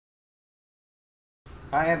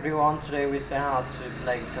Hi everyone, today we see how to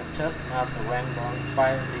play the test at the random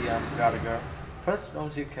by the Gallagher. First on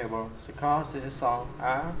the keyboard, the chords of the song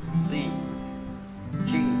are C,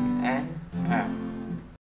 G, and F.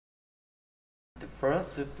 The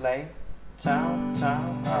first to play down,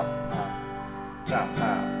 down, up, up, down,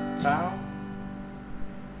 down, down,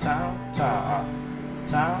 down, down, up,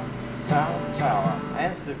 down, down, down, up,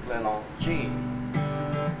 and to play along G.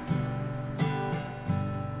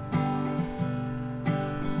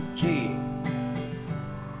 G,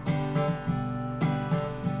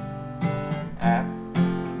 F,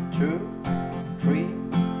 2, 3,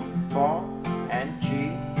 4, and G,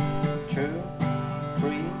 2,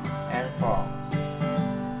 3, and 4,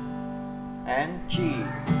 and G,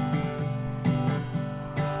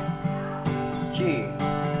 G,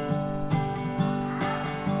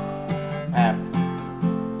 F,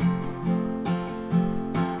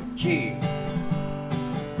 G,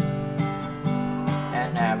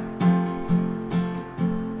 and F,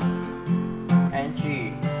 and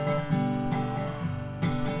G.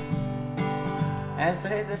 And so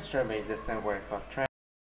his instrument is the same way for track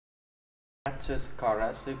to the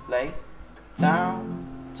chorus to play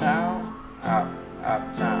down, down, up,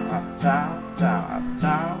 up, down, up, down, down, up,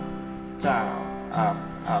 down, down, up,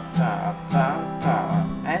 up, down, up, down, down, up,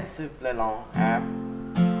 and to play along F,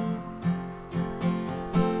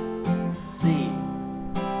 C,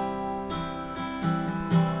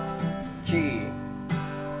 G,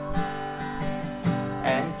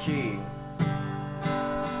 and G.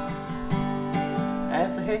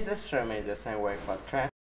 As his instrument is the same way for track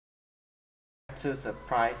to the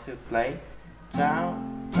price to play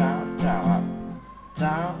down, down, down, up,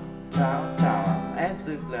 down, down, down, up, and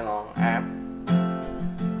to play along F,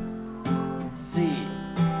 C,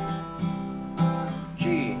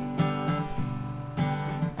 G,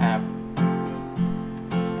 F,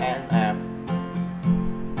 and F,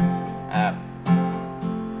 F,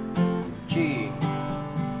 G,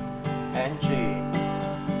 and G.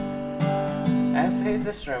 As his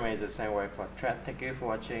instrument is the same way for track. Thank you for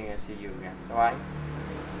watching and see you again. Bye.